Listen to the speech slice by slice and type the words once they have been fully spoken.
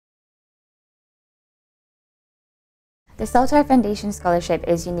The Saltire Foundation Scholarship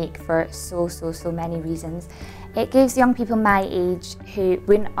is unique for so many reasons. It gives young people my age who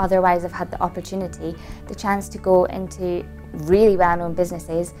wouldn't otherwise have had the opportunity the chance to go into really well-known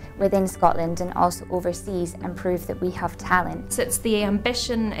businesses within Scotland and also overseas and prove that we have talent. It's the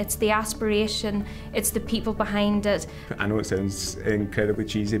ambition, it's the aspiration, it's the people behind it. I know it sounds incredibly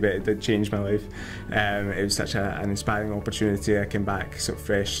cheesy, but it did change my life. It was such an inspiring opportunity. I came back sort of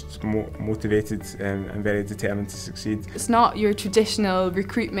fresh, motivated and very determined to succeed. It's not your traditional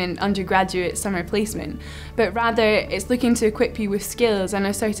recruitment undergraduate summer placement, but rather it's looking to equip you with skills and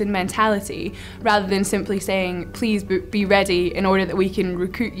a certain mentality rather than simply saying, please be ready in order that we can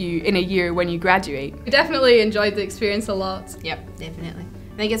recruit you in a year when you graduate. I definitely enjoyed the experience a lot. Yep, definitely.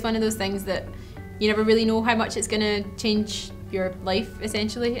 I think it's one of those things that you never really know how much it's going to change your life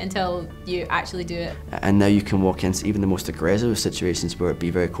essentially until you actually do it. And now you can walk into even the most aggressive situations where it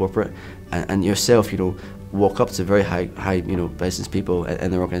be very corporate and yourself, walk up to very high business people in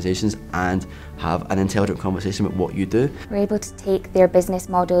their organisations and have an intelligent conversation about what you do. We're able to take their business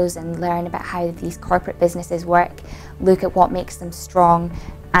models and learn about how these corporate businesses work, look at what makes them strong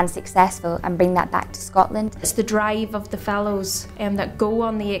and successful and bring that back to Scotland. It's the drive of the fellows that go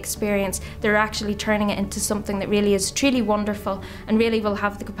on the experience. They're actually turning it into something that really is truly wonderful and really will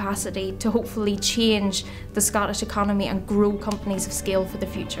have the capacity to hopefully change the Scottish economy and grow companies of scale for the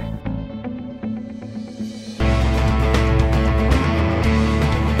future.